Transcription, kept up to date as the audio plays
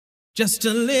Just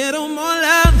a little more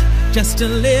love, just a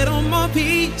little more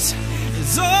peace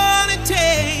is all it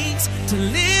takes to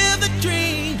live the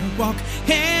dream. Walk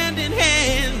hand in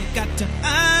hand, got to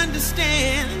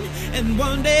understand. And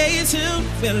one day soon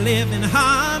we'll live in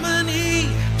harmony.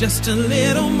 Just a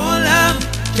little more love,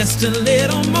 just a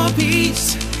little more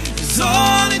peace is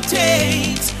all it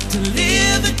takes to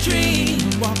live the dream.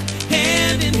 Walk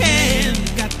hand in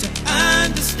hand, got to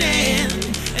understand.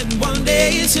 And one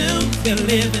day soon we'll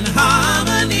live in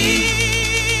harmony.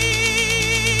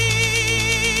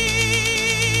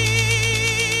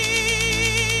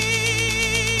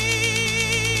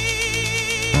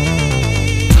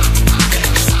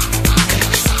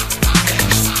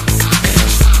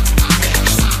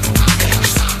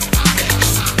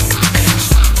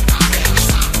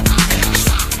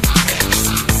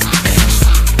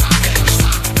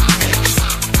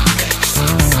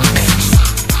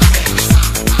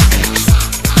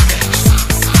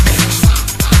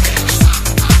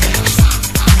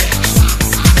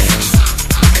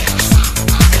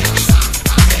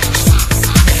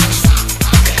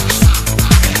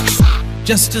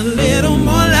 Just a little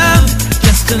more love,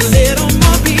 just a little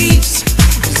more peace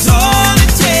is all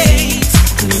it takes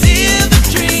to live the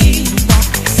dream.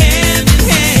 Walk hand in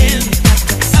hand, got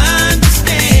to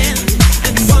understand.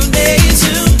 And one day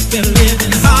soon we'll live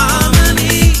in harmony. Just a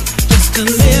little more love, just a little more peace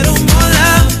is all it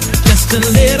takes to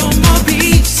live the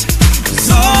dream. Walk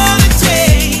hand in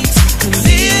hand, got to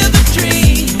understand.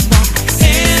 And one day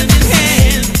soon we'll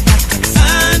live in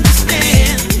harmony. Just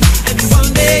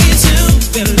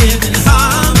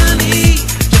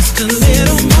a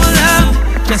little more love,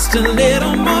 just a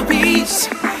little more peace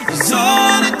is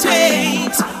all it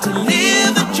takes to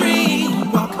live the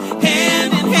dream. Walk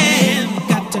hand in hand,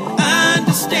 got to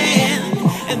understand.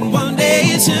 And one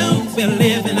day soon we'll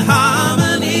live in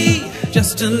harmony.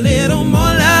 Just a little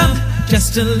more love,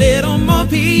 just a little more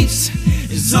peace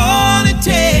is all it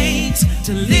takes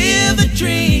to live the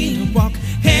dream. Walk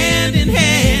hand in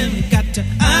hand, got to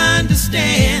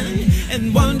understand.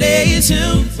 And one day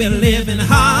soon we'll live in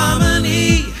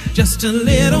harmony. Just a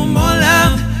little more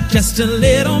love, just a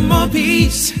little more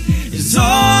peace is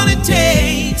all it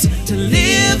takes to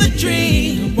live the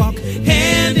dream. Walk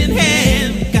hand in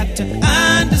hand, got to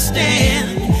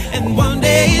understand. And one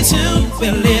day soon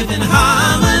we'll live in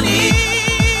harmony.